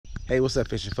Hey, what's up,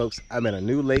 fishing folks? I'm in a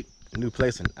new lake, a new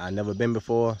place, and I've never been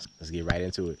before. Let's get right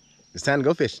into it. It's time to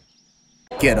go fishing.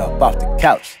 Get up off the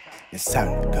couch, it's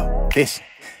time to go fishing.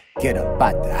 Get up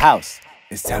out the house,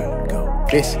 it's time to go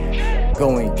fishing.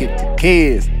 Go and get the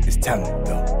kids, it's time to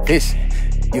go fishing.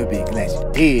 You'll be glad you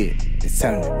did, it's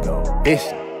time to go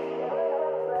fishing.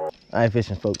 All right,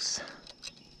 fishing folks.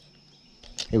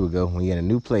 Here we go. We in a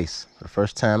new place for the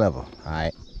first time ever. All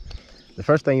right. The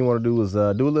first thing you want to do is do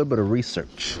a little bit of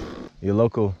research. Your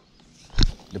local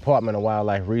Department of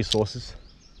Wildlife Resources.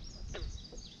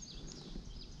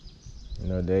 You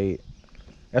know,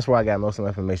 that's where I got most of my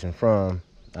information from.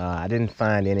 I didn't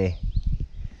find any,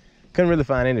 couldn't really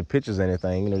find any pictures or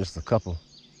anything, you know, just a couple.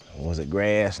 Was it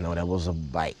grass? No, that was a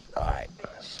bite. All right,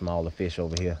 smaller fish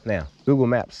over here. Now, Google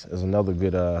Maps is another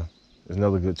good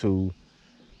tool.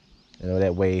 You know,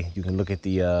 that way you can look at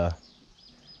the,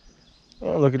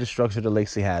 look at the structure of the lake,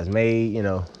 see how it's made, you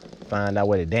know, find out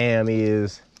where the dam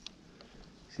is.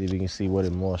 See if we can see where the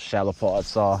more shallow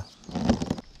parts are.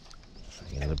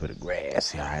 Get a little bit of grass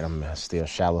here. All right, I'm still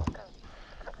shallow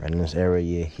right in this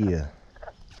area here.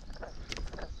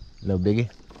 No biggie.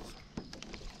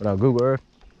 But on Google Earth,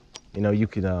 you know, you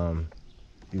can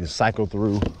cycle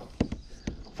through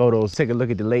photos, take a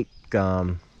look at the lake,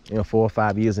 4 or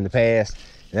 5 years in the past,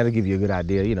 and that'll give you a good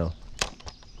idea, you know,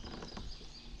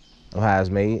 of how it's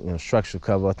made, you know, structural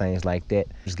cover, things like that.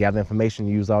 Just gather information,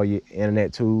 use all your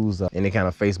internet tools, any kind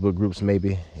of Facebook groups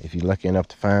maybe, if you're lucky enough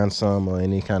to find some, or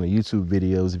any kind of YouTube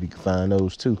videos if you can find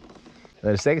those too.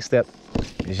 Now, the second step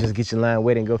is just get your line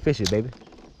wet and go fish it, baby.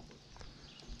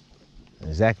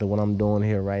 Exactly what I'm doing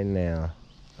here right now.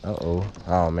 Uh-oh.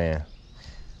 Oh, man.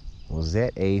 Was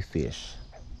that a fish?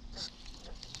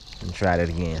 Let me try that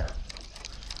again.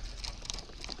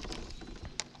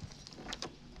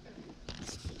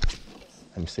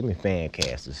 Let me see me fan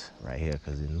casters right here,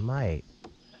 because it might.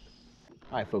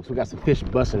 All right, folks, we got some fish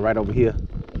busting right over here.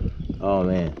 Oh,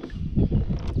 man.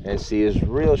 And see, it's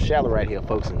real shallow right here,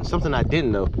 folks. And something I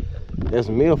didn't know, there's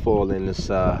milfoil in this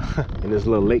in this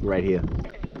little lake right here.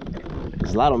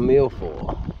 There's a lot of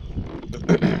milfoil.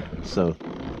 So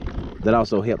that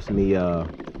also helps me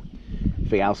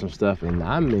figure out some stuff. And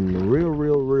I'm in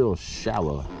real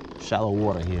shallow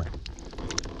water here.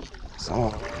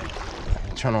 So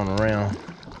turn on around,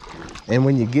 and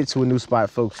when you get to a new spot,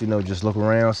 folks, you know, just look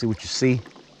around, see what you see.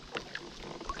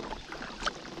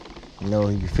 You know,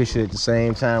 you fish it at the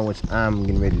same time, which I'm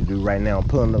getting ready to do right now. I'm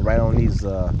pulling up right on these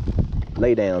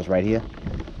lay downs right here.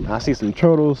 I see some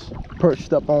turtles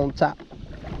perched up on top.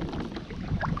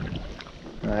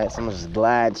 All right, so I'm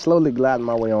just slowly gliding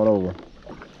my way on over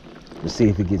to see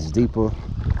if it gets deeper.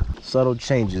 Subtle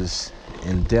changes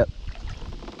in depth.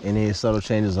 Any subtle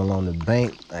changes along the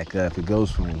bank, like if it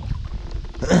goes from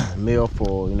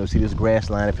milfoil, you know, see this grass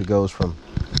line, if it goes from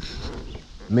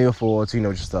milfoil to, you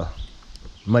know, just a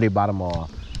muddy bottom or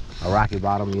a rocky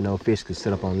bottom, you know, fish could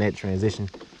sit up on that transition.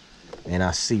 And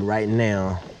I see right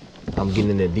now, I'm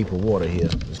getting into deeper water here.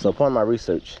 So upon my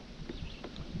research,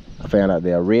 I found out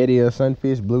there are red ear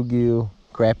sunfish, bluegill,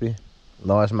 crappie,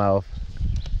 largemouth,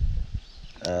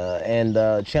 and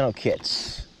channel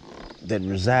cats that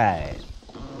reside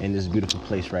in this beautiful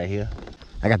place right here.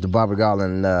 I got the Barbara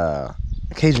Garland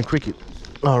Cajun cricket.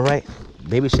 All right,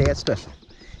 baby shad special.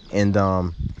 And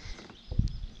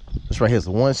this right here is a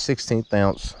 1/16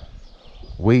 ounce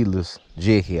weedless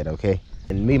jig head, okay?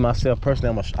 And me, myself,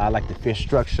 personally, I like to fish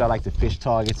structure. I like to fish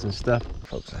targets and stuff.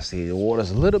 Folks, I see the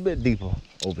water's a little bit deeper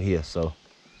over here, so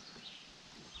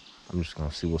I'm just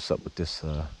gonna see what's up with this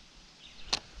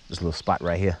little spot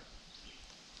right here.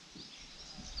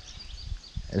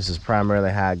 And this is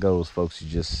primarily how it goes, folks. You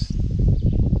just,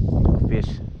 you know, fish,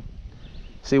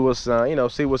 see what's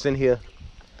see what's in here,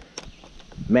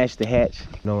 match the hatch.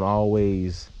 You don't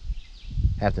always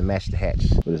have to match the hatch,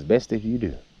 but it's best if you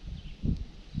do.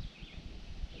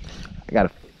 I got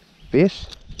a fish.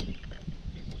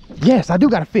 Yes, I do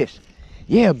got a fish.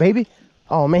 Yeah, baby.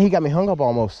 Oh man, he got me hung up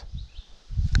almost.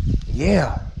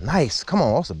 Yeah, nice. Come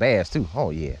on, that's a bass too.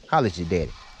 Oh yeah, holla at your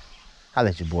daddy,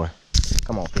 holla at your boy.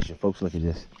 Come on, fishing folks, look at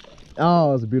this.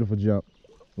 Oh, it's a beautiful jump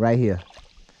right here.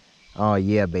 Oh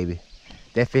yeah, baby,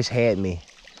 that fish had me.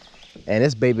 And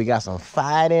this baby got some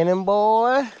fight in him,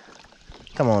 boy.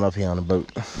 Come on up here on the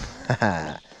boat.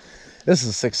 This is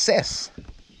a success.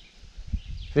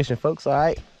 Fishing folks, all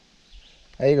right.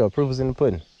 There you go, proof is in the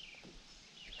pudding.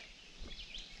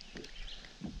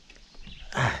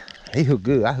 He hooked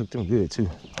good, I hooked him good too.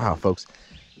 Wow, folks.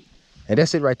 And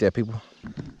that's it right there, people.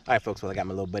 All right, folks, well, I got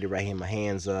my little buddy right here in my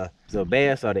hands. The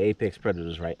bass are the apex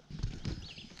predators, right?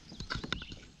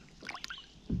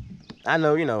 I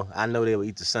know, you know, I know they'll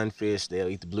eat the sunfish, they'll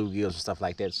eat the bluegills and stuff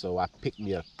like that. So I picked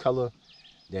me a color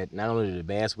that not only the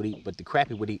bass would eat, but the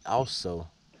crappie would eat also.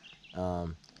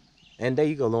 And there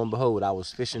you go, lo and behold, I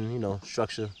was fishing, you know,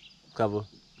 structure, cover,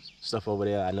 stuff over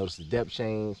there. I noticed the depth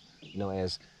change, you know,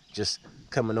 as just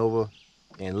coming over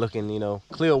and looking, you know,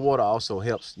 clear water also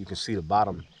helps. You can see the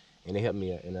bottom, and it helped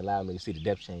me and allowed me to see the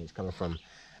depth change coming from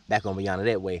back on beyond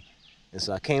that way. And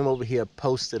so I came over here,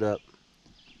 posted up,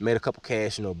 made a couple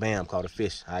casts, you know, bam, caught a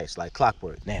fish. All right, it's like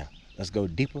clockwork. Now, let's go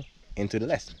deeper into the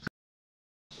lesson.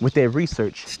 With that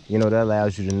research, you know, that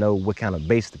allows you to know what kind of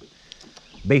bait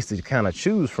to kind of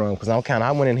choose from, because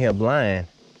I went in here blind.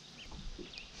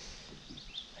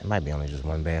 It might be only just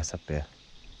one bass up there.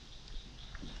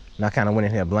 And I kind of went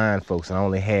in here blind, folks, and I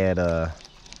only had a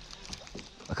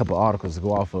couple articles to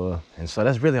go off of, and so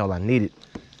that's really all I needed.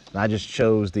 And I just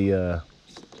chose the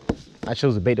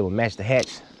bait that would match the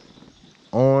hatch.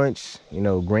 Orange, you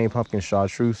know, green pumpkin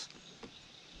chartreuse.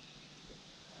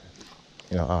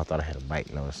 You know, oh, I thought I had a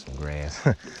bite. No, it's some grass.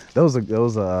 those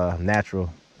are natural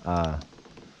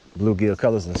bluegill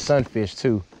colors, and sunfish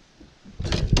too.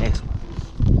 Next one.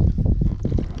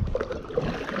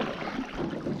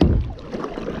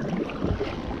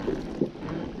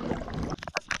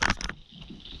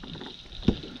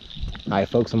 All right,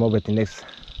 folks, I'm over at the next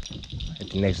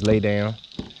lay down.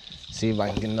 See if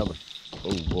I can get another.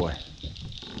 Oh boy,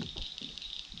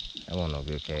 that wasn't no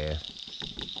good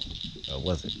cast. Or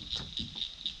was it?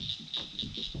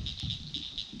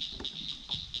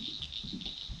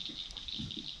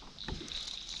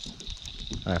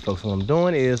 All right, folks, what I'm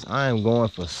doing is I am going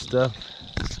for stuff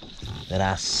that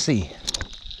I see,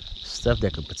 stuff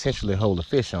that could potentially hold a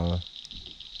fish on.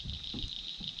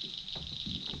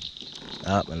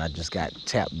 Up, and I just got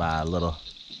tapped by a little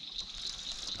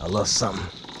something.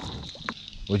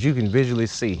 What you can visually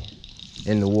see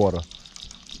in the water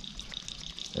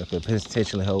that could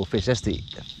potentially hold fish. That's the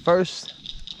first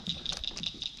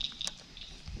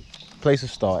place to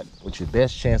start with your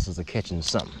best chances of catching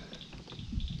something.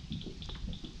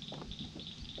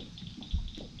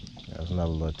 There's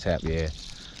another little tap, yeah.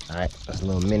 All right, that's a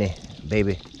little mini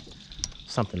baby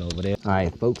something over there. All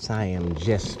right, folks, I am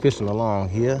just fishing along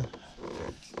here.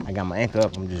 I got my anchor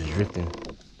up, I'm just drifting.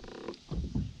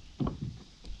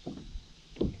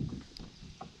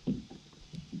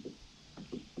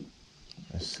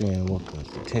 Let's see what could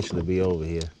potentially be over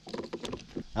here.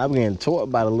 I'm getting tore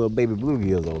up by the little baby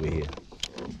bluegills over here.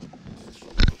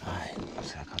 All right,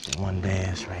 so I got the one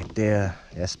dash right there,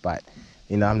 that spot.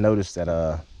 You know, I've noticed that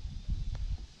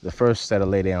the first set of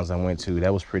laydowns I went to,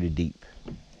 that was pretty deep.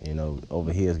 You know,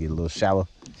 over here it's getting a little shallow.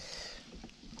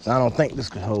 So I don't think this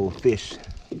could hold fish.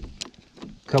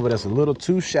 Cover that's a little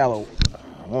too shallow.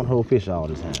 I won't hold fish all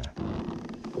the time.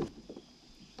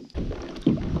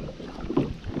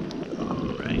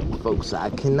 All right, folks, I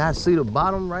cannot see the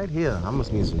bottom right here. I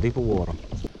must be in some deeper water.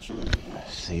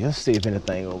 Let's see if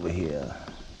anything over here.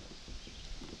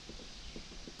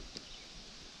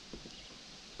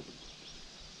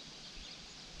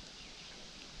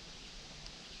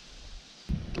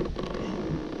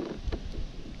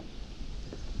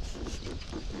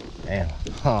 Damn,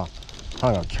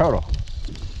 hung a turtle.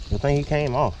 Good thing he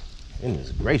came off.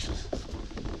 Goodness gracious.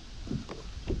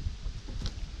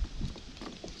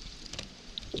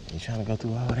 You trying to go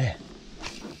through all that?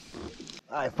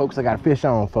 All right, folks, I got a fish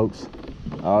on, folks.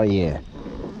 Oh yeah.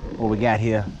 What we got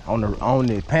here on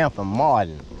the Panther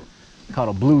Martin, caught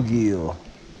a bluegill.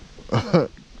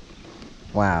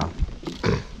 Wow.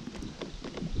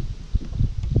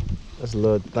 That's a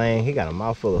little thing. He got a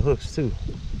mouthful of hooks too.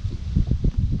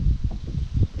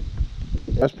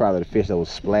 That's probably the fish that was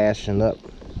splashing up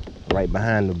right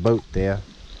behind the boat there.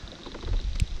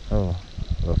 Oh,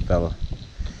 little fella.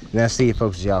 Now see,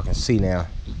 folks, y'all can see now.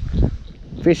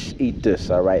 Fish eat this,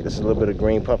 all right? There's a little bit of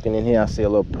green pumpkin in here. I see a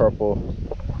little purple,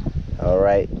 all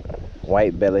right?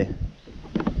 White belly.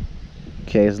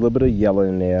 Okay, there's a little bit of yellow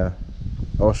in there.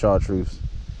 Or chartreuse,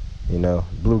 you know,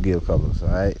 bluegill colors, all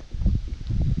right?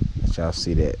 Let y'all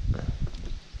see that.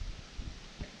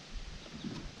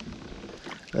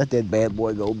 Let that bad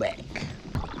boy go back.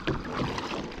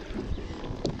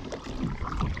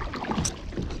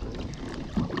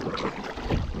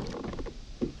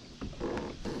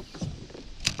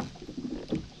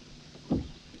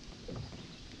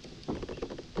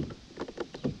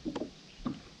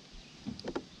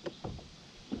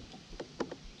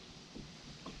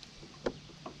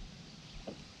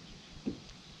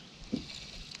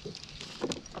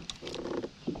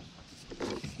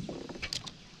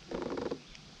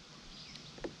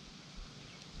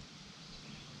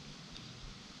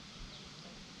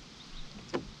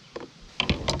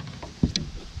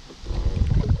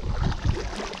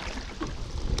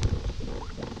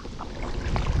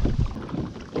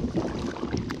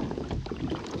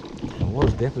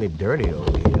 definitely dirty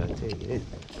over here, I'll tell you this.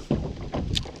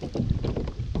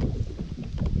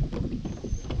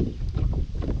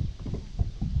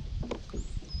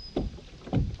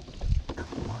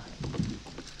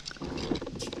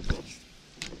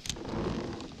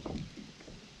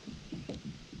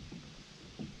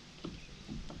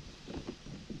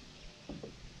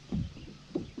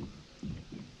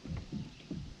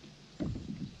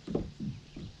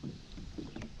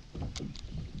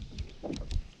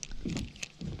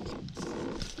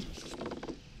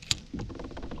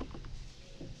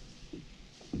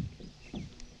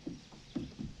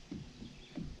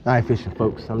 All right, fishing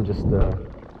folks, I'm just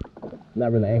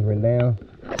not really anchoring down.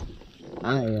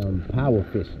 I am power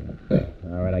fishing.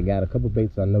 All right, I got a couple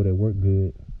baits I know that work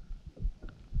good.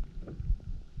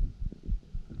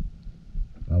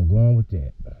 I'm going with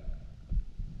that.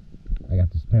 I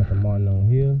got this panther martin on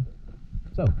here.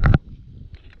 So,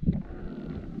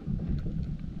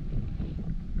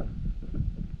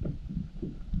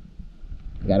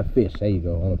 got a fish. There you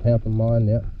go, on a panther martin.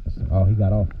 Yep. Oh, he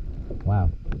got off.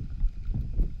 Wow.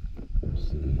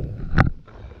 Let's see here.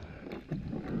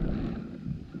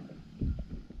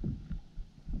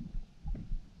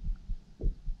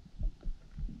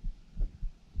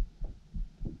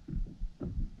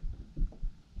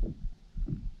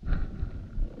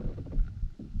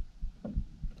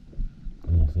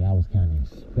 Yeah, see, I was kind of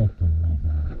expecting,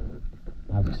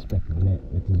 I was expecting that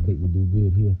this bait would do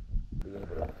good here. Be able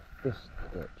to fish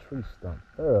that tree stump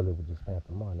thoroughly with this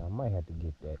panther martin. I might have to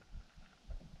get that.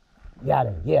 Got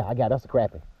it. Yeah, I got it. That's a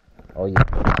crappie. Oh, yeah.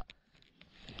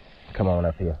 Come on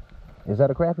up here. Is that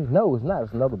a crappie? No, it's not.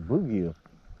 It's another bluegill.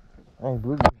 I ain't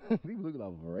bluegill. These bluegill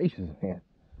are voracious, man.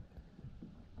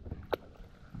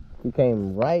 He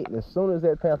came right as soon as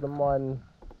that panther martin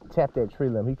tapped that tree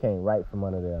limb. He came right from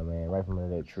under there, man. Right from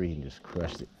under that tree and just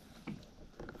crushed it.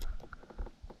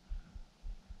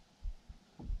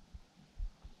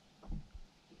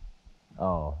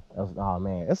 Oh, oh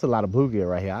man, it's a lot of bluegill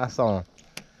right here. I saw him.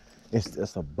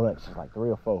 It's a bunch, like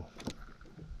 3 or 4.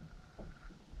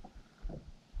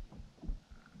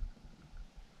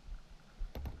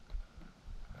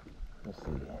 Let's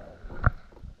see. Let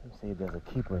me see if there's a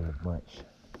keeper in the bunch.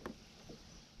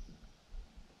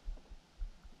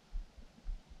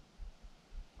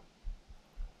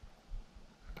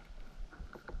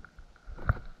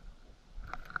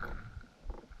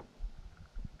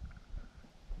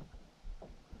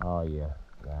 Oh yeah.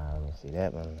 Nah, let me see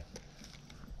that one.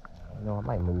 You know, I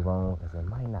might move on because there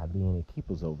might not be any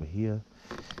keepers over here.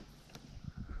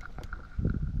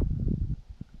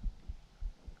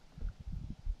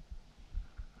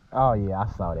 Oh yeah, I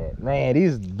saw that. Man,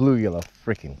 these bluegill are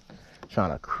freaking trying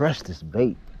to crush this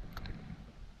bait.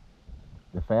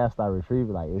 The fast I retrieve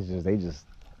it, like they just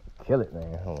kill it,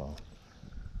 man. Hold on.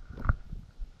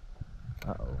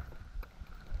 Uh-oh.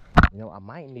 You know, I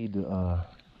might need to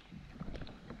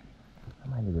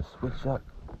switch up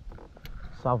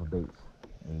soft baits.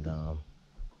 And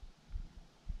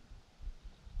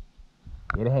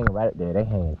yeah, they hanging right up there. They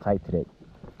hanging tight to that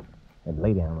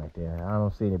lay down right there. I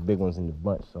don't see any big ones in the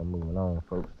bunch, so I'm moving on,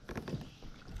 folks.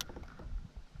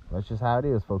 That's just how it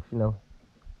is, folks, you know.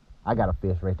 I got a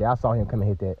fish right there. I saw him come and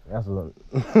hit that. That's a little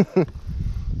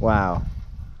wow.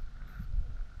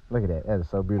 Look at that. That is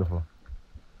so beautiful.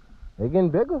 They're getting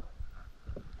bigger.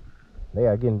 They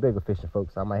are getting bigger fishing,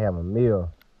 folks. I might have a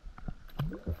meal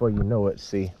before you know it,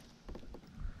 see.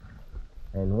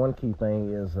 And one key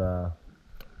thing is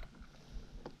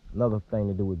another thing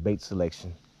to do with bait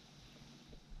selection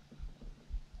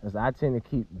is I tend to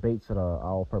keep baits that are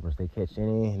all purpose. They catch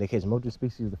multiple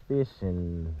species of fish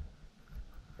and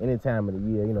any time of the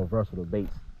year, you know, versatile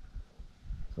baits.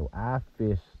 So I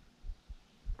fish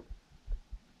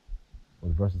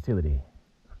with versatility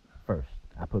first.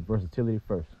 I put versatility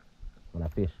first when I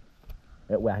fish.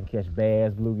 That way I can catch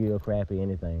bass, bluegill, crappie,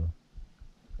 anything.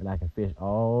 And I can fish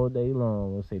all day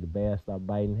long. Let's say the bass stop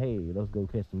biting. Hey, let's go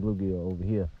catch some bluegill over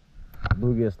here.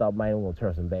 Bluegill stop biting, we're gonna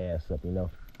turn some bass up, you know.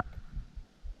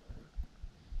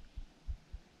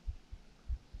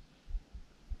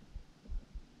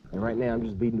 And right now I'm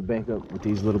just beating the bank up with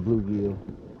these little bluegill.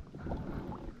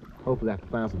 Hopefully I can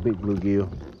find some big bluegill.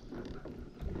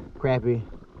 Crappie.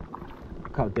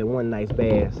 Caught that one nice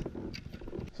bass.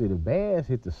 See, the bass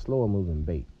hit the slower moving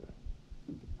bait.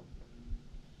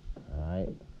 Alright.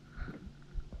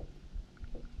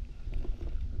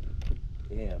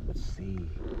 Yeah, but see.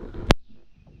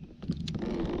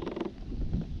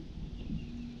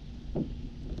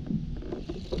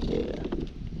 Yeah.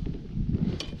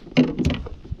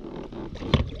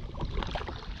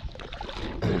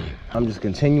 I'm just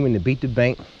continuing to beat the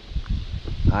bank.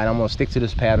 Alright, I'm gonna stick to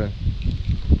this pattern.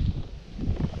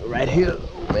 right here.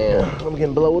 Oh, man, I'm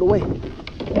getting blown away.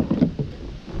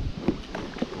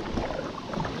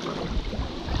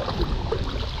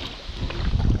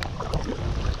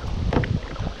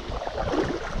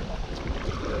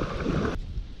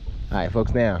 All right,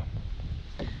 folks, now,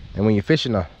 and when you're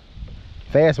fishing a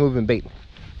fast moving bait,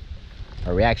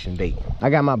 a reaction bait, I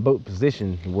got my boat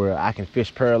positioned where I can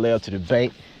fish parallel to the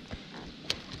bank,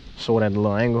 sort at a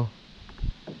little angle,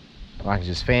 or I can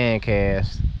just fan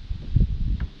cast.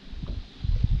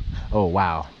 Oh,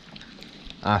 wow.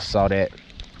 I saw that.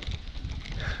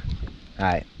 All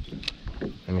right,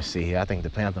 let me see here. I think the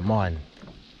Panther Martin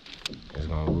is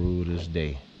gonna rule this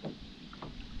day.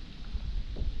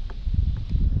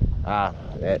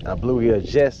 That bluegill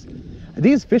just,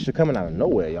 these fish are coming out of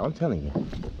nowhere, y'all, I'm telling you.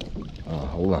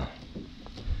 Hold on.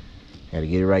 Gotta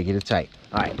get it right, get it tight.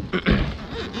 All right.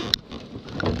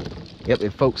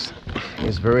 Yep, folks,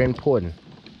 it's very important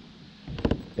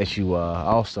that you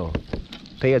also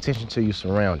pay attention to your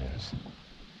surroundings.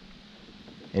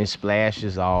 Any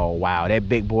splashes, oh wow, that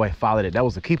big boy followed it. That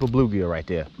was a keeper bluegill right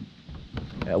there.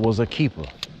 That was a keeper.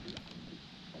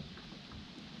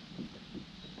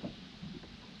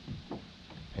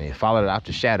 And he followed it out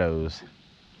the shadows.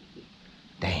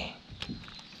 Dang.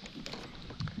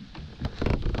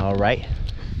 All right,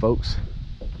 folks.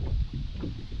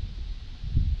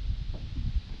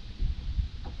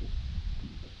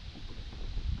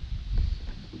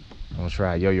 I'm gonna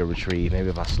try a yo-yo retrieve. Maybe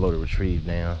if I slow the retrieve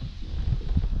down.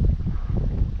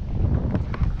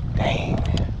 Dang.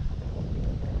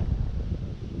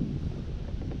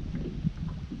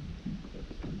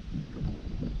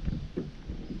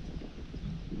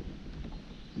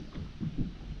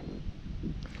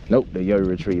 Nope, the yo-yo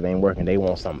retrieve ain't working. They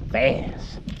want something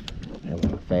fast. They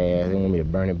want fast. They want me to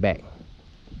burn it back.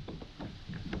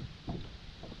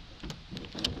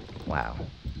 Wow.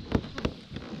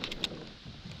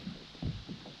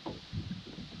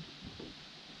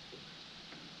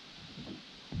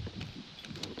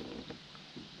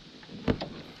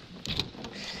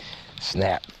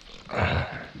 Snap.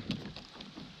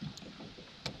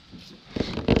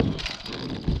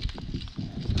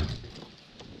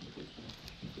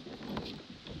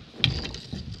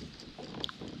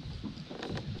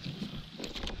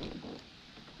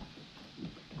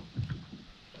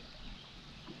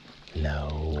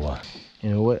 No. You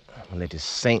know what? I'm gonna let this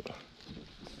sink.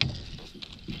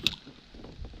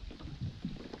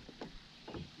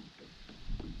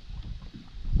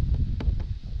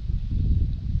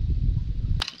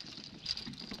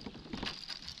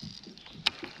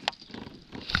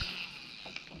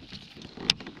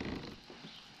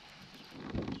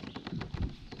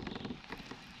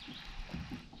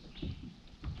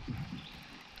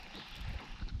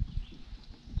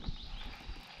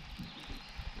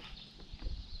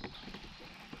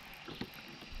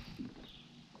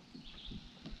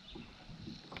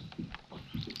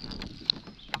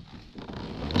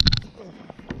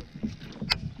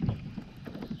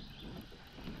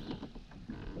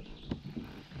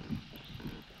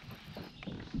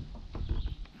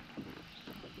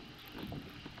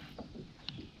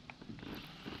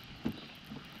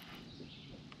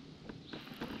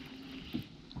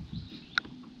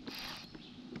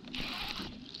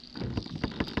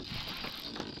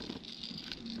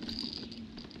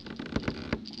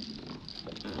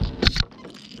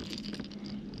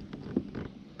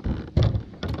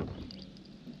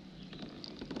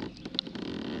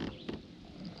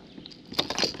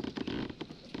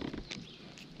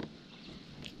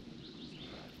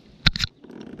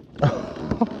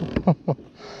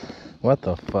 What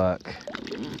the fuck?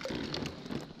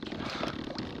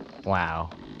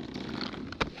 Wow.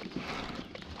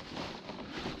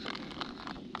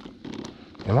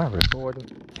 Am I recording?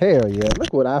 Hell yeah,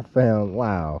 look what I found.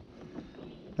 Wow.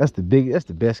 That's the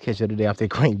best catch of the day off that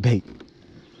crankbait.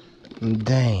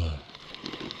 Dang.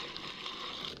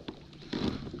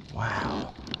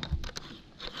 Wow.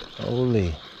 Holy.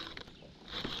 I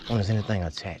wonder if there's anything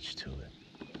attached to it.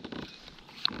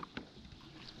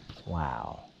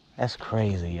 Wow. That's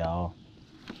crazy, y'all.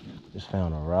 Just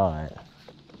found a rod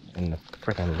in the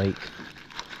freaking lake.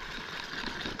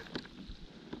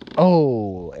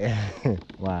 Oh,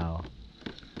 wow.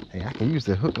 Hey, I can use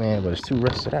the hook, man, but it's too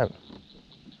rusted out.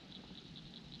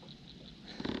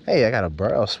 Hey, I got a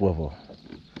barrel swivel.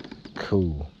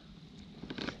 Cool.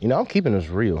 You know, I'm keeping this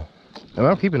reel. And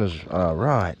I'm keeping this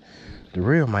rod. The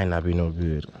reel might not be no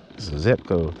good. This is a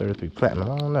Zepco 33 Platinum.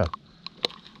 I don't know.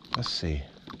 Let's see.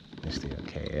 It's still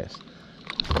cast.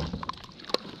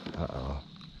 Uh-oh.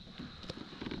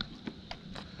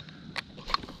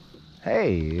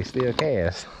 Hey, it's still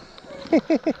cast. Look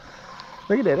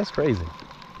at that. That's crazy.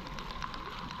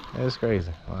 That's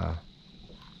crazy. Wow.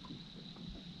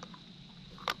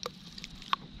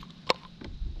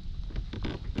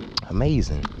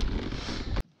 Amazing.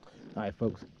 All right,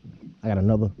 folks. I got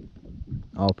another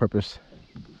all-purpose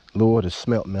lure, the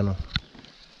smelt minnow.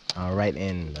 All right,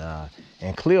 and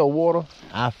in clear water,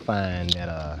 I find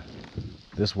that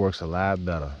this works a lot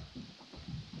better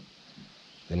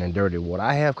than in dirty water.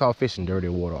 I have caught fish in dirty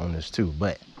water on this too,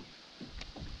 but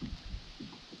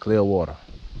clear water,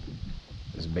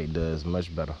 this bait does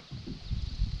much better.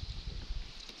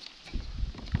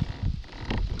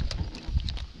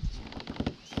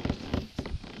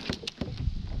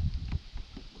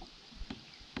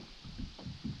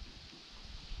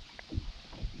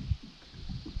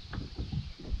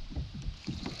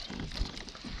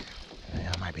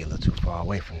 Yeah, I might be a little too far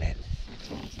away from that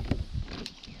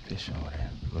fish over there.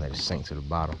 I'm gonna let it sink to the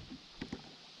bottom.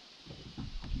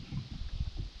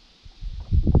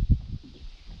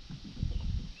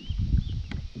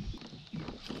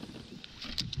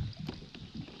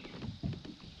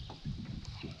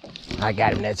 I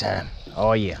got him that time.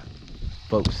 Oh yeah,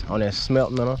 folks, on that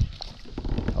smelt minnow.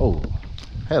 Oh,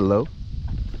 hello,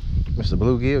 Mr.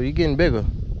 Bluegill. You getting bigger,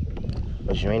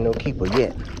 but you ain't no keeper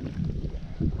yet.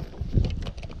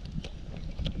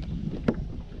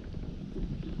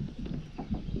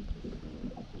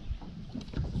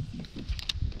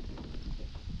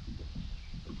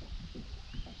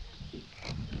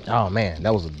 Oh man,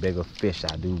 that was a bigger fish,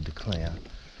 I do declare.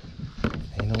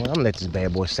 You know what? I'm gonna let this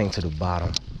bad boy sink to the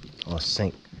bottom, or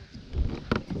sink.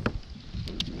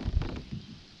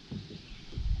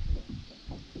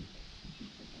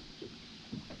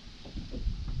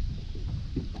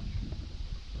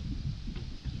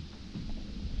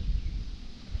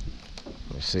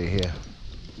 Let's see here.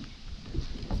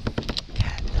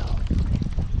 God no.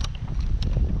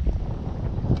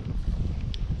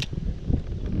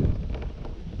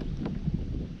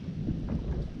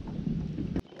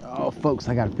 Oh, folks,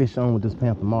 I got a fish on with this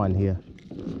panther martin here.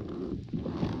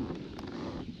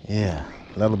 Yeah,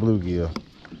 another bluegill.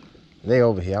 They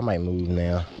over here. I might move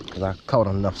now because I caught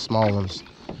enough small ones.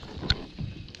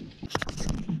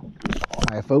 All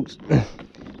right, folks.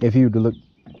 If you look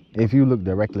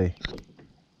directly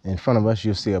in front of us,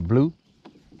 you'll see a blue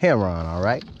heron. All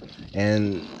right,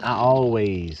 and I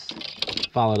always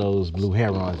follow those blue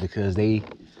herons because they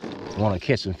want to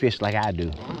catch some fish like I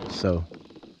do. So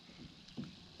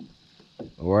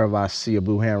wherever I see a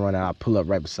blue heron, I'll pull up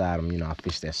right beside them. You know, I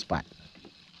fish that spot.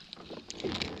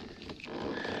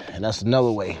 And that's another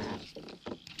way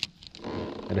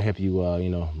that'll help you, you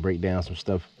know, break down some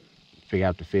stuff, figure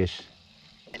out the fish.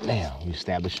 Now we're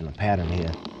establishing a pattern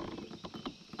here.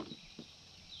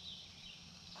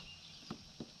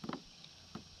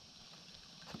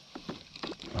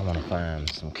 I want to find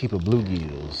some keeper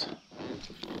bluegills.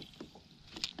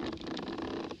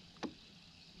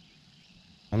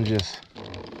 I'm just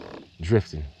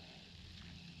drifting.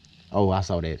 Oh, I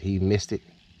saw that. He missed it.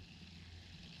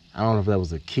 I don't know if that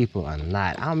was a keeper or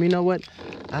not. You know what?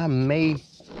 I may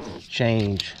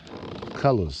change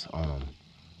colors on them.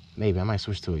 Maybe I might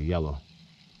switch to a yellow.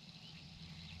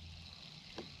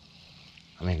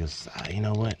 I mean, cause you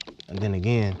know what? And then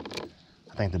again,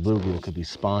 I think the bluegill could be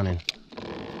spawning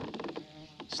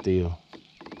still.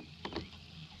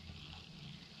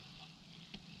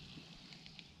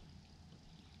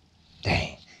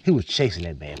 Dang, he was chasing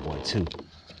that bad boy too.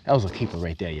 That was a keeper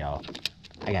right there, y'all.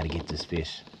 I gotta get this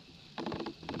fish.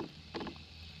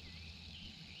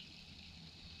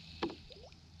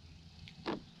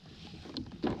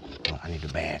 Oh, I need to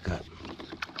back up.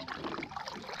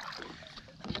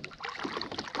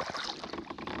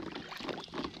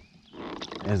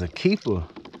 There's a keeper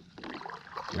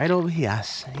right over here. I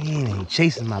see him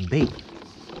chasing my bait.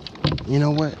 You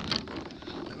know what?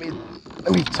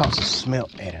 Let me toss a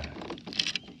smelt at him.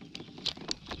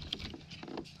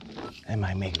 That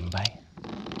might make him bite.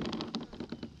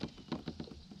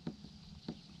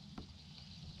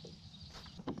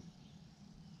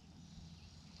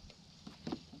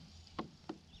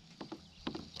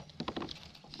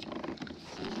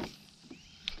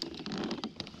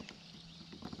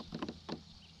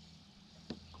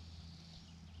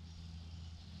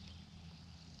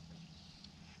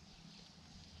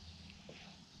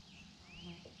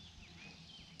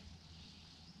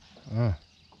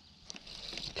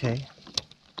 Okay.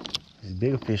 These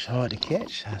bigger fish hard to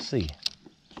catch, I see.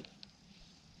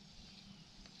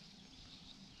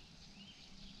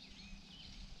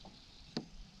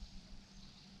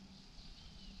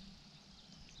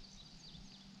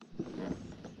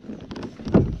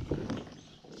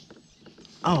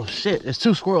 Oh shit, there's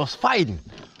two squirrels fighting.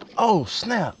 Oh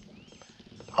snap.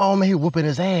 Oh man, he whooping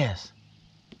his ass.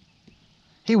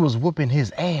 He was whooping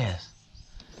his ass.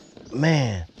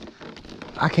 Man,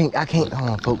 I can't, hold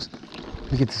on, folks. Let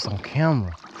me get this on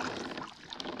camera.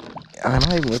 I'm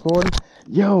not even recording.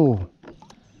 Yo,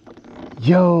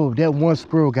 that one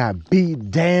squirrel got beat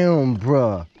down,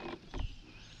 bruh.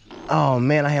 Oh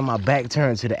man, I had my back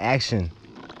turned to the action.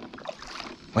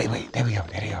 Wait, there we go,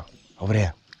 over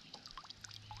there.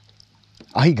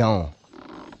 Oh, he gone.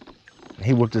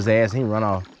 He whooped his ass and he run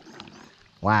off.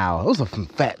 Wow, those are some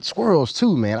fat squirrels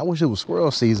too, man. I wish it was squirrel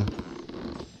season.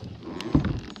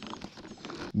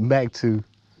 Back to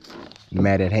the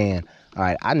matter at hand. All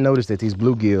right, I noticed that these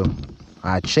bluegill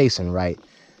are chasing, right?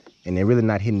 And they're really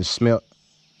not hitting the smelt.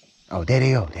 Oh, there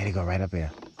they go right up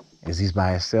there. Is he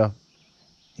by himself?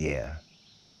 Yeah.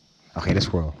 Okay, the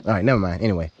squirrel. All right, never mind.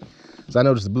 Anyway, so I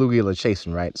noticed the bluegill are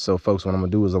chasing, right? So folks, what I'm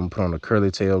gonna do is I'm gonna put on a curly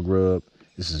tail grub.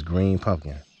 This is green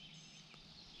pumpkin.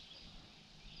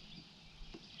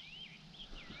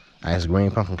 All right, it's green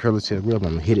pumpkin curly tail grub.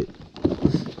 I'm gonna hit it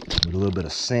with a little bit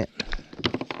of scent.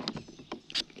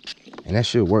 And that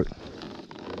should work.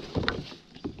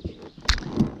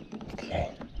 Okay.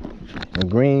 When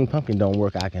green pumpkin don't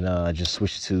work, I can just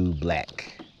switch to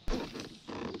black.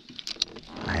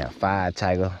 I have fire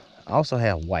tiger. I also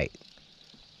have white.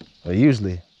 But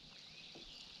usually,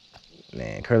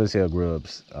 man, curly tail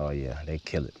grubs, oh yeah, they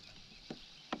kill it.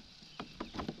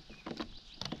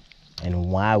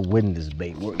 And why wouldn't this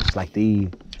bait work? It's like the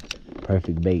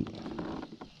perfect bait.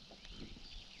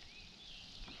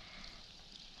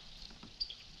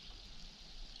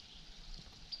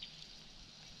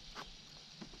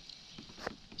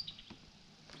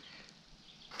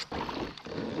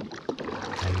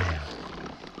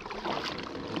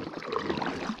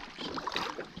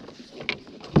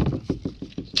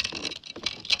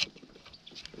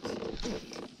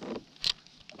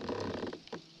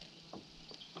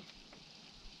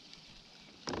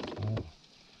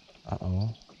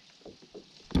 Uh-oh.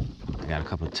 I got a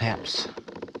couple of taps.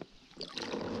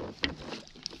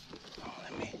 Oh,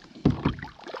 let me.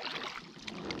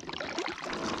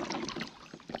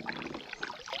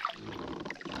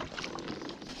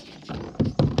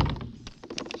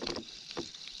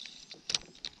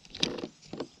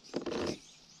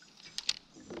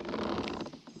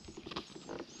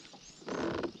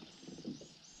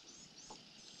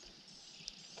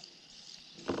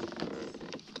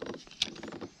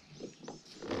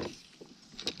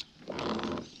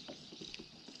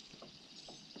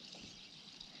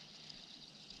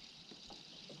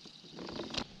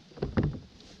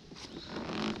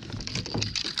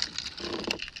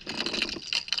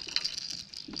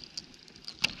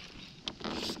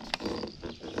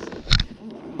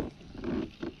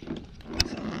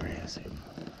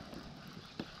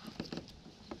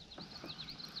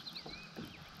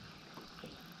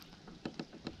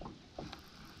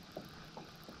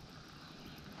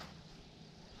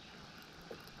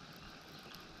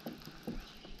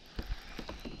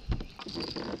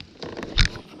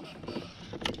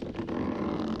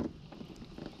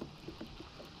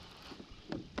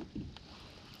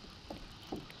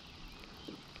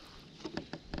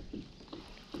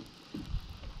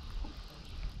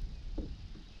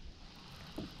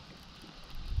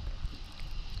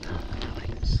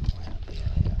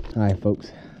 All right,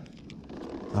 folks,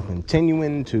 I'm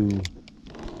continuing to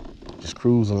just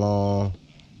cruise along,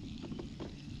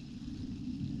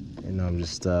 and I'm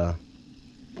just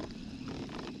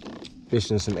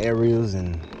fishing some areas,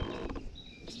 and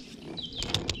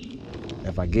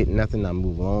if I get nothing, I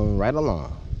move on right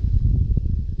along.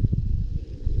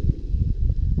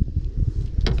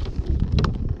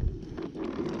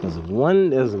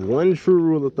 There's one true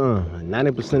rule of thumb: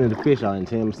 90% of the fish are in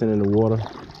 10% in the water.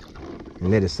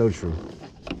 And that is so true.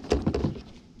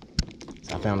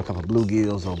 So I found a couple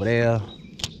bluegills over there.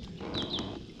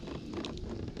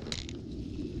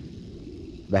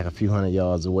 Back a few hundred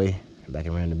yards away, back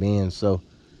around the bend. So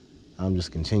I'm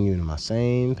just continuing my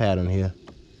same pattern here.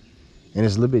 And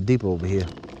it's a little bit deeper over here.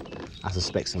 I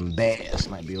suspect some bass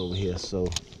might be over here, so.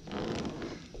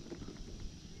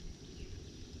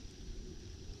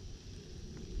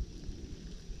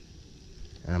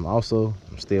 And I'm still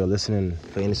listening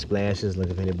for any splashes,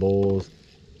 looking for any boils,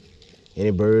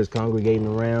 any birds congregating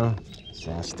around.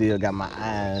 So I still got my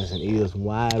eyes and ears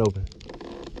wide open.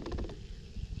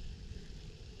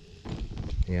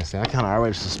 Yeah, so I kind of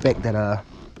already suspect that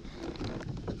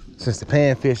since the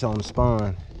panfish on the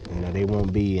spawn, you know, they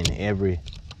won't be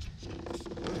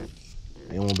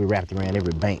wrapped around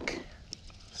every bank.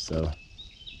 So.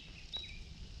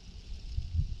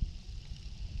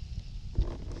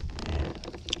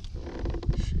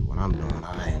 I'm doing,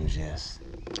 I am just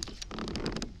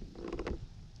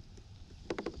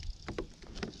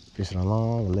fishing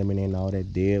along, eliminating all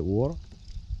that dead water.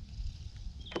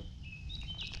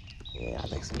 Yeah, I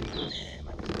think some, man,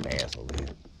 might be some bass over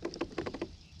here.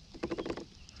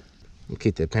 We'll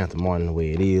keep that panther martin the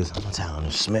way it is. I'm gonna tie on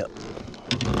the smelt.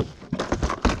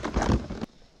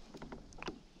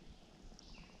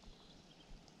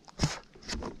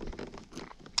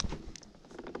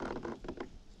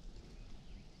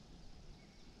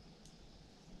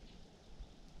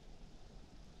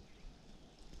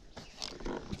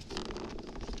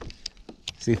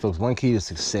 See, folks, one key to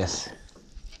success: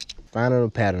 finding a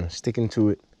pattern, sticking to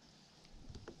it,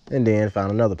 and then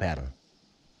find another pattern.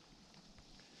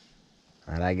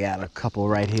 All right, I got a couple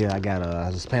right here. I got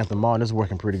this panther martin. This is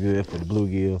working pretty good for the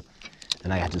bluegill,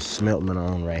 and I got this smeltman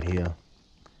on right here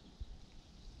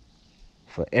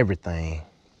for everything.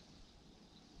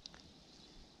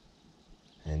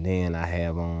 And then I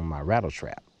have on my rattle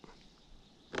trap,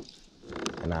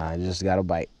 and I just got a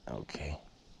bite. Okay.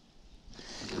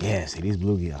 Yeah, see these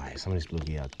bluegill. All right, some of these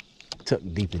bluegill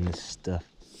tucked deep in this stuff.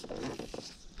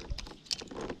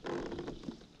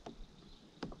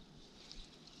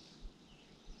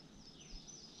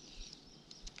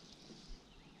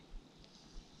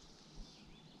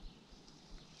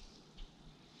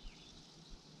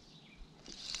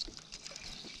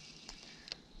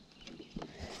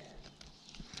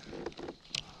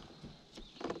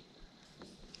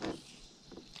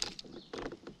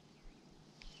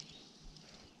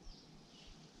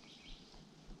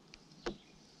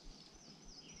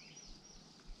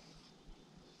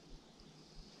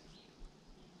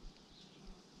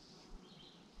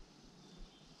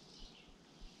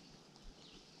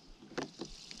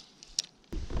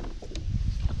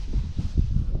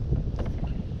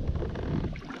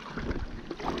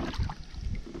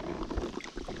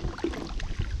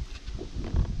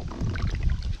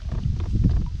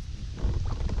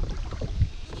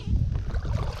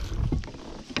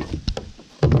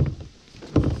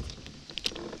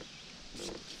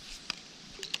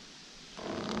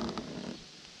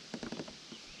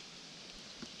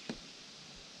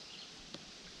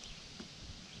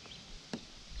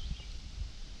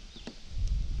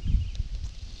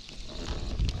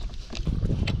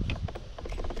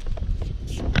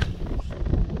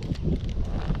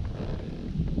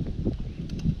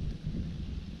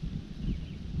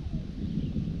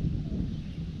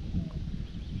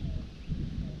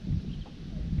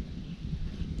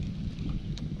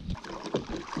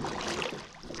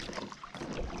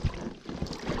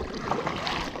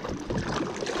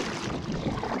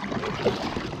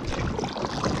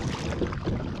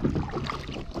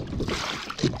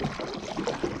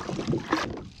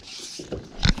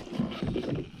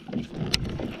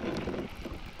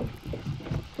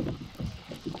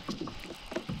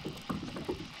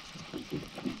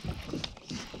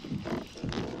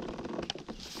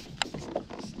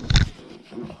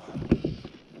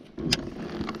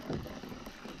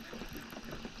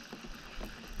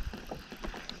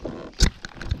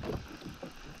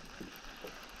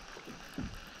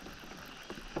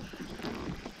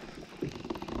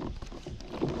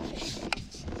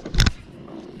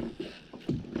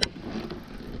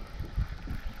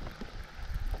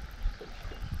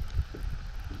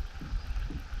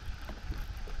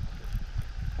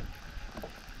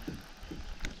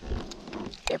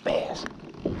 That bass.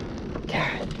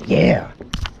 God, yeah.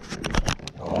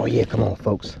 Oh yeah, come on,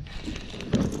 folks.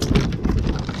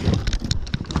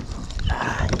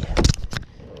 Ah, yeah.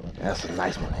 That's a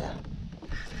nice one here.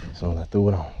 So I threw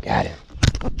it on. Got him.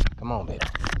 Come on, baby.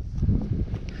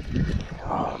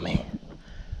 Oh man.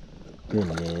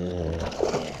 Goodness.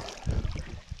 Yeah.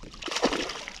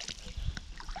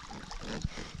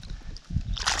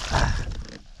 Ah.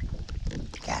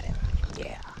 Got him.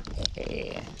 Yeah.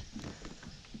 Yeah.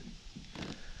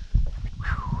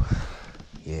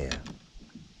 Yeah.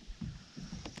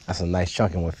 That's a nice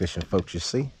chunky one fishing, folks, you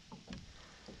see.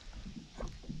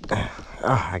 Oh,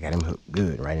 I got him hooked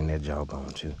good right in that jawbone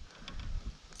too.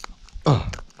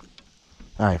 All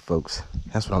right, folks,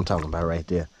 that's what I'm talking about right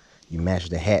there. You match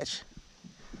the hatch.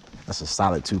 That's a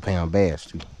solid 2-pound bass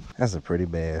too. That's a pretty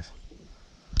bass.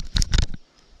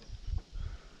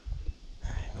 All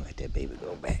right, we'll let that baby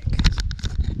go back.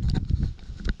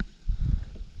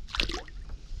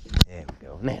 There we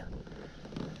go. Now,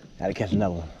 gotta catch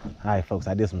another one. All right, folks,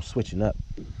 I did some switching up.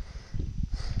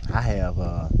 I have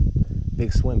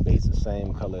big swim baits, the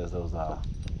same color as those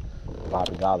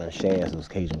Bobby Garland shads, those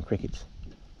Cajun crickets.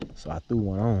 So I threw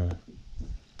one on.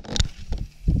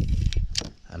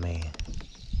 I mean,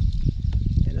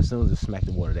 and as soon as it smacked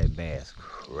the water, that bass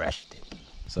crushed it.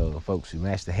 So folks, you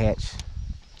match the hatch,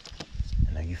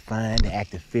 and now you find the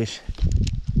active fish.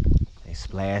 They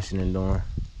splashing and doing.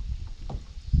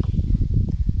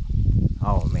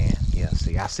 Oh man, yeah,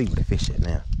 see, I see where the fish at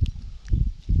now.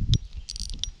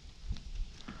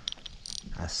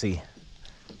 I see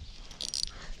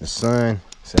the sun.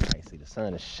 So I see the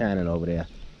sun is shining over there.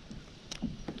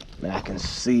 And I can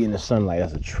see in the sunlight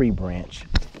there's a tree branch.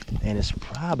 And it's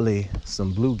probably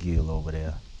some bluegill over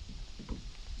there.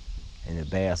 And the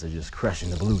bass are just crushing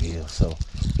the bluegill. So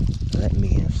let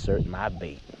me insert my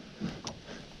bait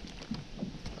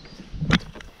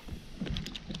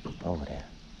over there.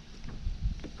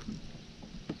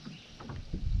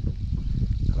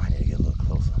 I might need to get a little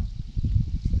closer.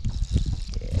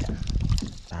 Yeah,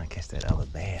 trying to catch that other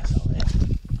bass over there.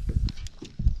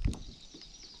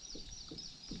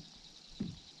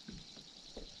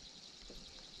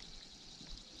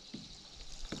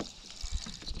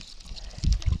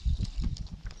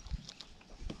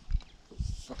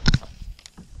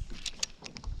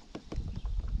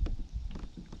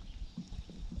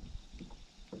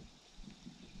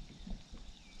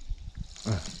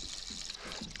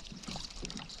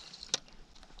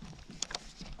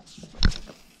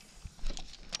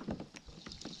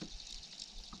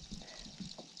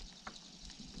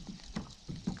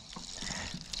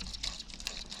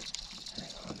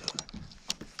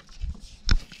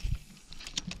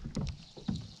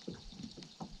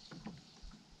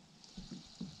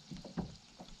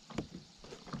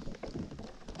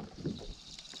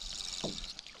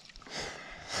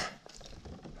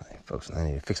 Folks, I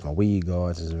need to fix my weed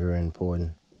guards. It's very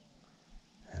important.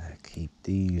 And I keep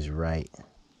these right.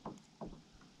 All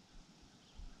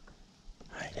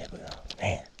right, there we go.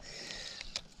 Man,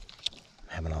 I'm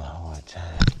having a hard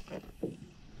time.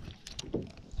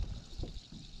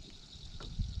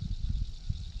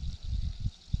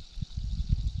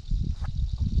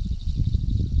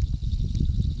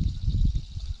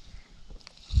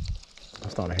 I'm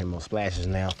starting to hear more splashes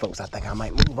now, folks. I think I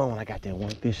might move on. I got that one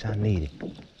fish I needed.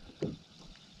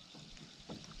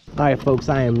 All right, folks,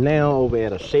 I am now over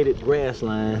at a shaded grass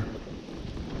line.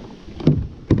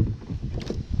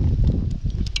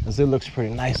 Cause it looks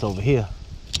pretty nice over here.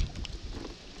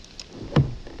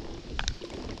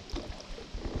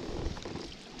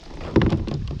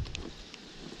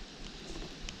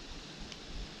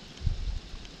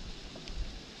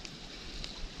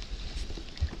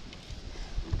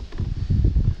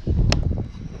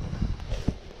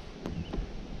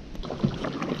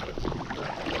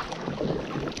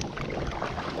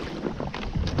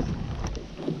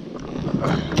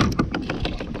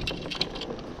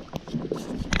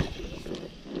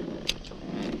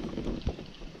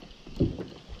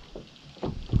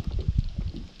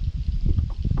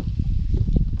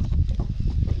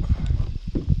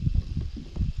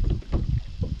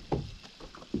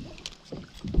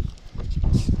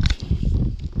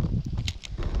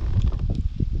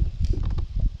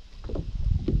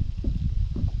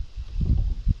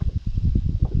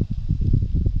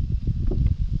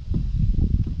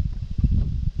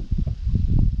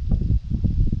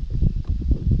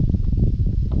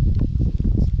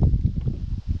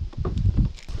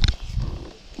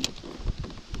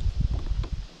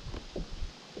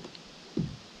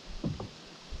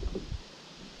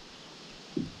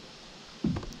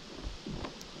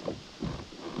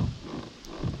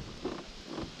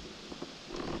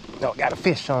 No, got a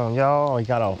fish on, y'all. He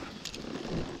got off.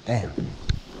 Damn.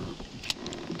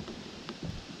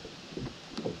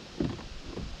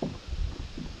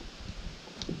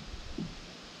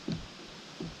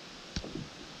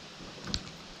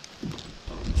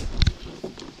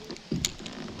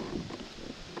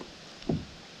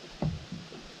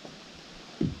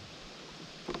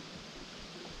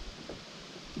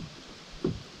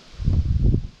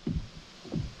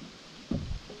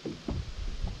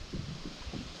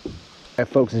 All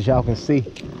right, folks, as y'all can see,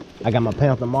 I got my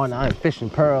Panther Martin. I'm fishing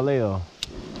parallel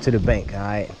to the bank, all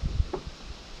right?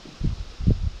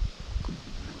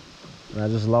 And I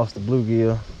just lost the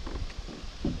bluegill.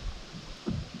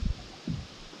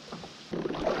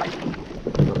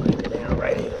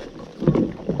 Right here.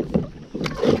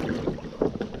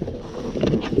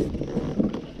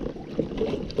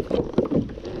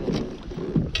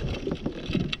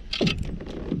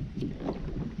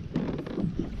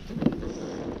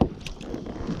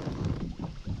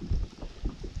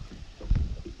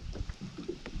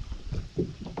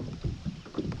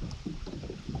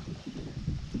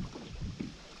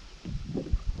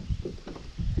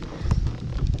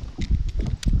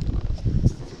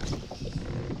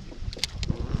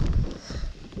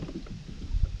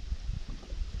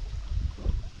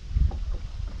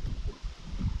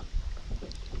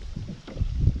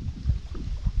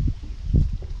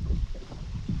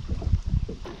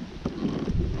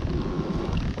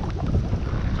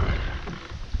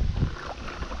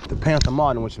 Panther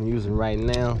Martin, which I'm using right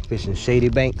now, fishing shady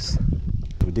banks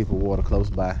with deeper water close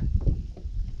by.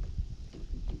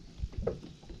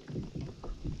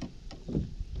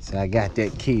 So I got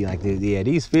that key. Like, yeah,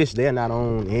 these fish, they're not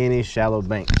on any shallow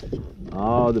bank.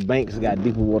 All the banks got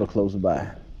deeper water close by.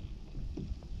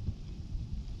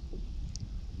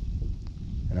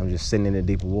 And I'm just sitting in the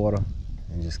deeper water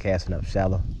and just casting up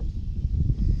shallow.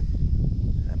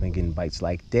 I've been getting bites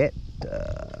like that.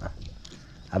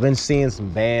 I've been seeing some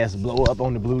bass blow up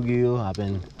on the bluegill. I've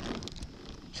been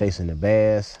chasing the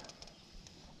bass.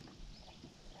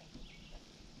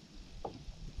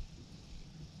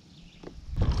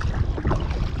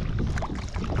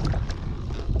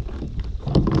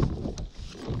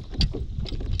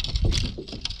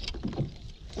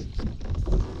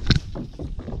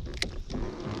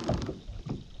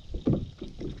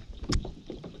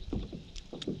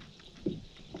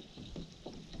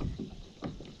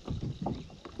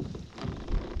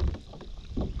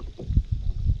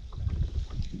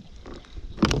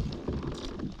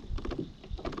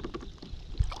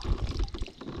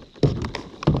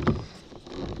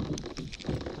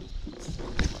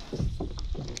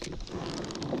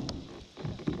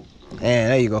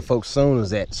 And there you go, folks. Soon as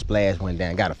that splash went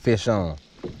down, got a fish on.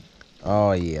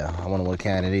 Oh yeah, I wonder what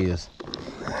kind it is.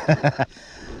 I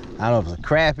don't know if it's a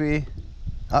crappie.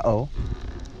 Uh-oh.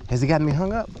 Has he gotten me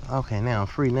hung up? Okay, now I'm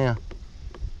free now.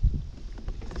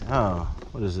 Oh,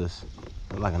 what is this?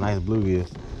 Looks like a nice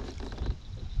bluegill.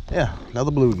 Yeah,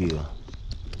 another bluegill.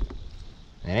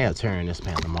 Man, they'll turn this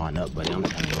Panther Martin up, buddy, I'm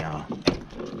telling y'all.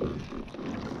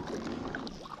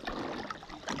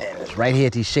 And it's right here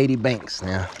at these shady banks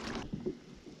now.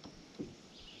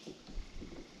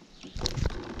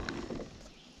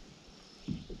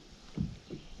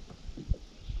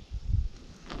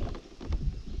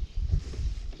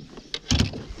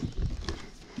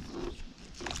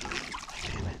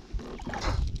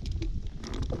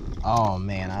 Oh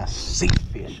man, I see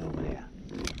fish over there.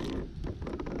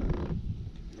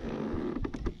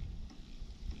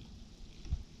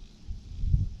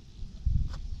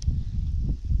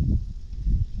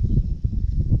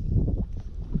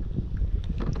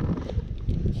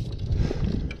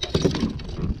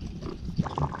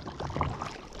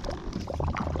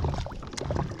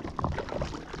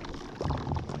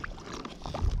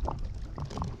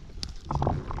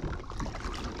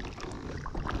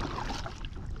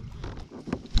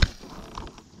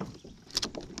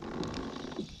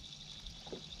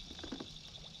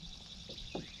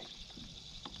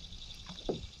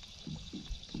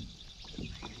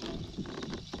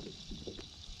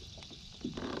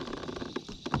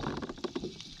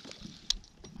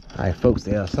 All right, folks,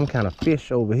 there's some kind of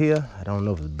fish over here. I don't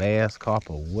know if it's bass,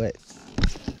 carp, or what.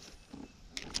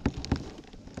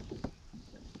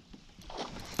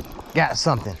 Got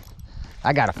something.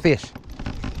 I got a fish.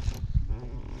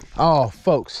 Oh,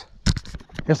 folks,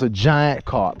 it's a giant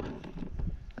carp.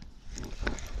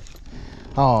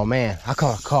 Oh, man, I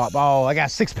caught a carp. Oh, I got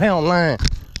 6-pound line.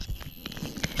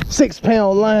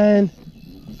 6-pound line,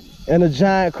 and a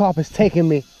giant carp is taking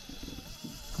me.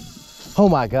 Oh,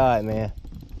 my God, man.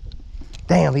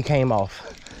 Damn, he came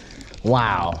off.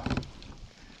 Wow.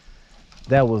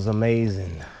 That was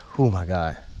amazing. Oh my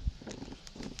God.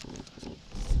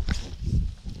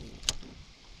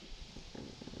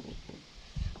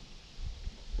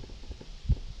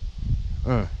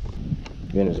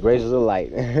 Goodness gracious of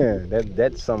light.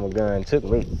 that summer gun took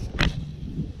me.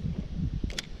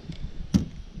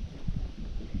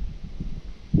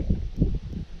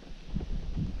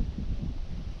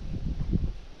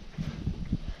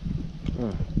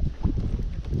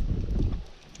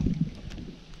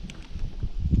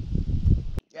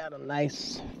 Got a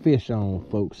nice fish on,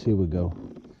 folks. Here we go.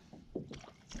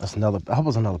 That's another, I hope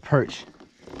it's another perch.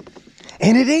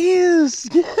 And it is!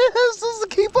 Yes, this is a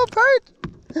keeper perch!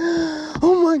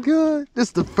 Oh my God, this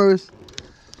is the first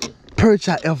perch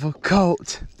I ever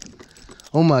caught.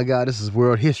 Oh my God, this is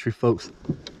world history, folks.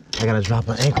 I gotta drop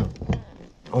an anchor.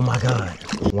 Oh my God,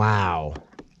 wow.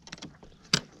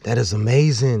 That is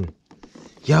amazing.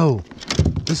 Yo,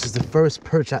 this is the first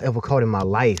perch I ever caught in my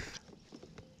life.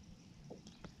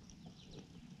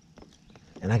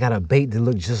 And I got a bait that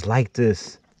look just like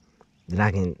this. That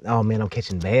I can, oh man, I'm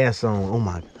catching bass on. Oh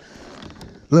my,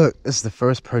 look, this is the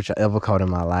first perch I ever caught in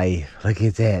my life. Look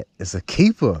at that, it's a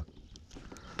keeper.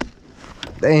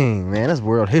 Dang, man, that's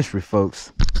world history,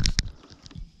 folks.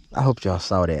 I hope y'all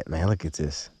saw that, man. Look at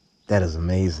this. That is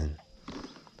amazing.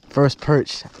 First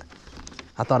perch.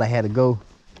 I thought I had to go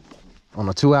on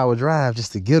a 2-hour drive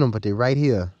just to get them, but they're right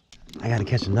here. I gotta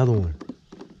catch another one.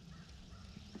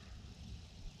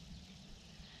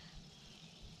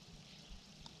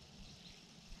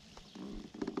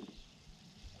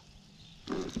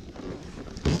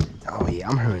 yeah,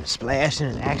 I'm hearing splashing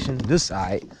and action. This, all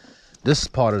right, this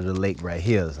part of the lake right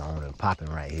here is on and popping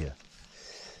right here.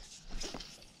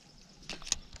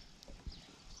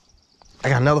 I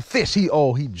got another fish. He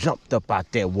jumped up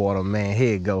out that water, man.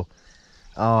 Here you go.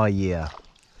 Oh yeah,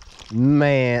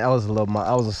 man. That was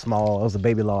a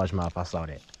baby largemouth. I saw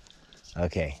that.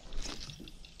 Okay.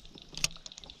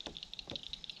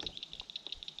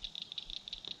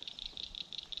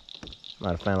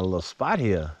 Might have found a little spot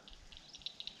here.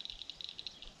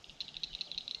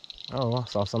 Oh, I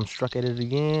saw something struck at it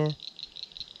again.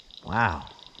 Wow.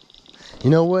 You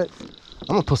know what? I'm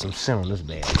gonna put some scent on this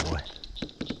bad boy.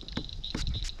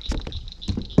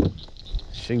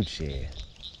 Shoot, yeah.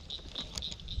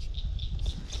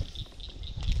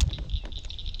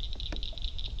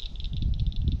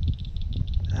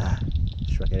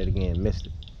 Struck at it again, missed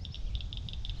it.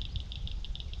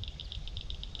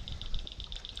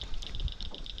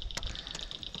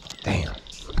 Damn.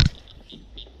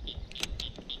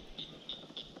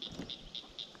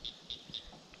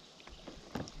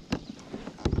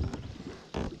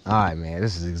 All right, man,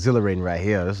 this is exhilarating right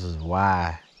here. This is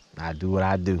why I do what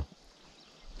I do.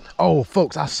 Oh,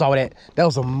 folks, I saw that. That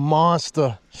was a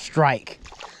monster strike.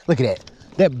 Look at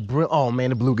that. Oh,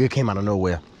 man, the bluegill came out of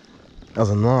nowhere. That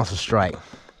was a monster strike.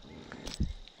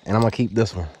 And I'm going to keep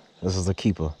this one. This is a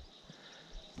keeper.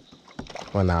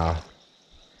 Well, nah.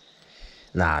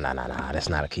 Nah. That's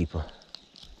not a keeper.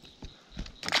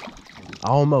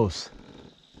 Almost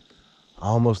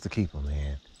a keeper,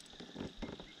 man.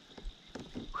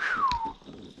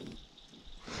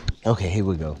 Okay, here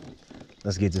we go.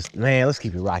 Let's get this, man, let's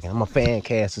keep it rocking. I'm gonna fan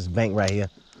cast this bank right here.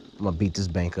 I'm gonna beat this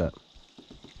bank up.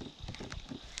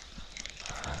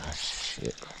 Ah,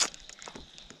 shit.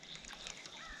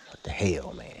 What the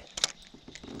hell, man?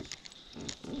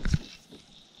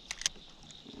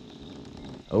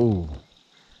 Oh,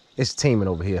 it's teaming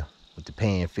over here with the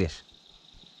panfish.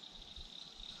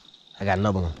 I got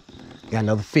another one. Got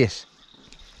another fish.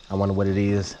 I wonder what it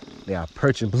is. They are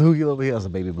perching bluegill over here. It's a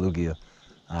baby bluegill.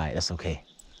 All right, that's okay.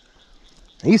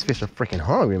 These fish are freaking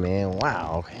hungry, man.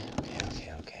 Wow. Okay.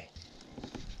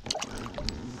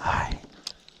 All right.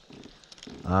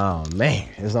 Oh, man.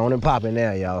 It's on and popping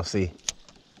there, y'all see.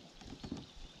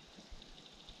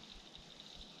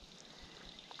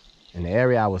 In the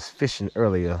area I was fishing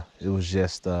earlier, it was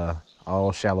just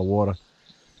all shallow water.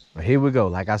 But here we go.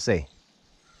 Like I say,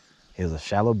 here's a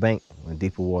shallow bank with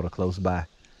deeper water close by.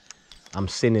 I'm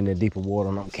sitting in the deeper water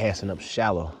and I'm casting up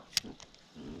shallow.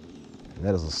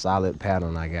 That is a solid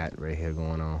pattern I got right here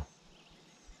going on.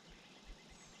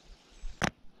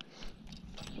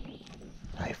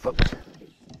 All right, folks.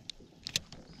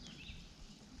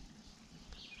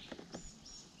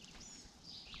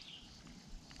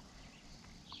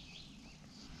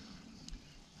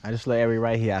 I just let area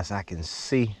right here so I can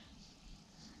see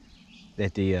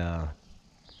that the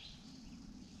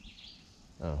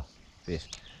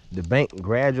bank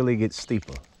gradually gets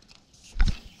steeper.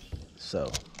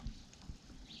 So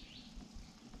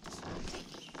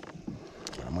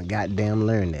I'm gonna goddamn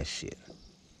learn that shit.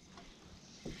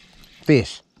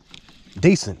 Fish,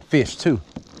 decent fish too.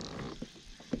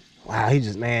 Wow,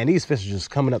 these fish are just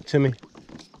coming up to me.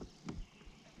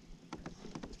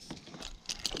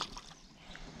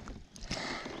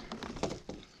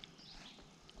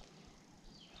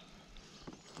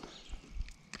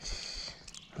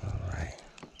 All right,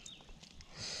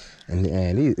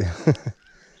 and these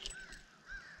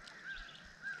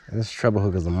this treble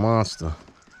hook is a monster.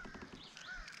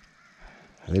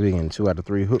 They be getting 2 out of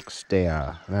 3 hooks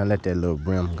there. Now let that little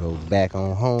brim go back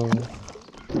on home.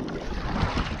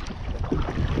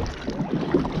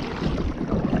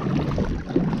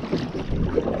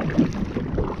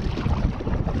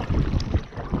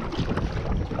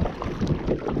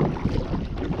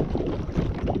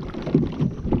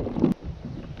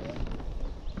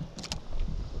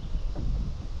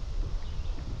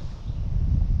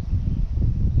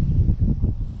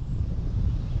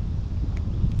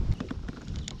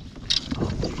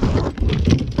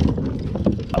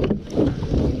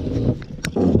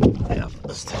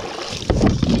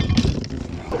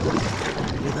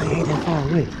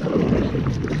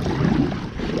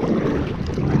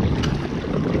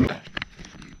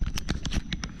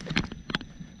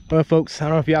 Well, folks, I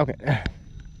don't know if y'all can.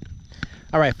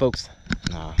 All right, folks.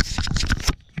 Nah. All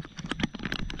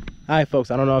right, folks,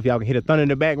 I don't know if y'all can hear the thunder in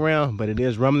the background, but it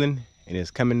is rumbling and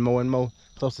it's coming more and more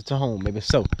closer to home, maybe.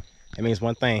 So that means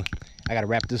one thing. I got to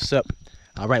wrap this up.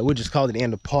 All right, we'll just call it the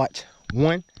end of part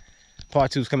 1.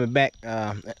 Part 2 is coming back.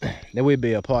 There will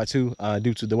be a part 2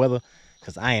 due to the weather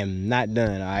because I am not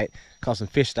done. All right, caught some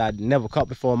fish that I never caught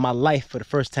before in my life for the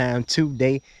first time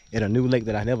today in a new lake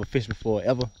that I never fished before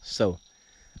ever. So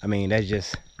I mean, that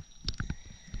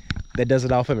does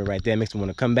it all for me right there. It makes me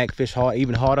want to come back, fish hard,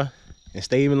 even harder, and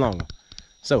stay even longer.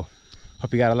 So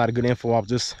hope you got a lot of good info off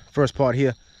this first part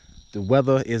here. The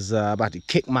weather is about to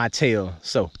kick my tail,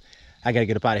 so I gotta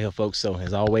get up out of here, folks. So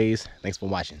as always, thanks for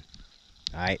watching.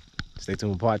 All right, stay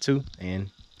tuned for part 2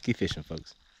 and keep fishing,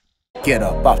 folks. Get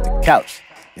up off the couch,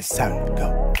 it's time to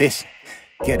go fishing.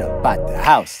 Get up out the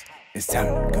house, it's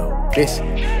time to go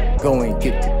fishing. Go and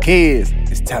get the kids,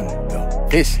 it's time to go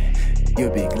fishing.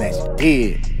 You'll be glad you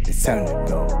did, it's time to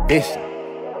go fishing.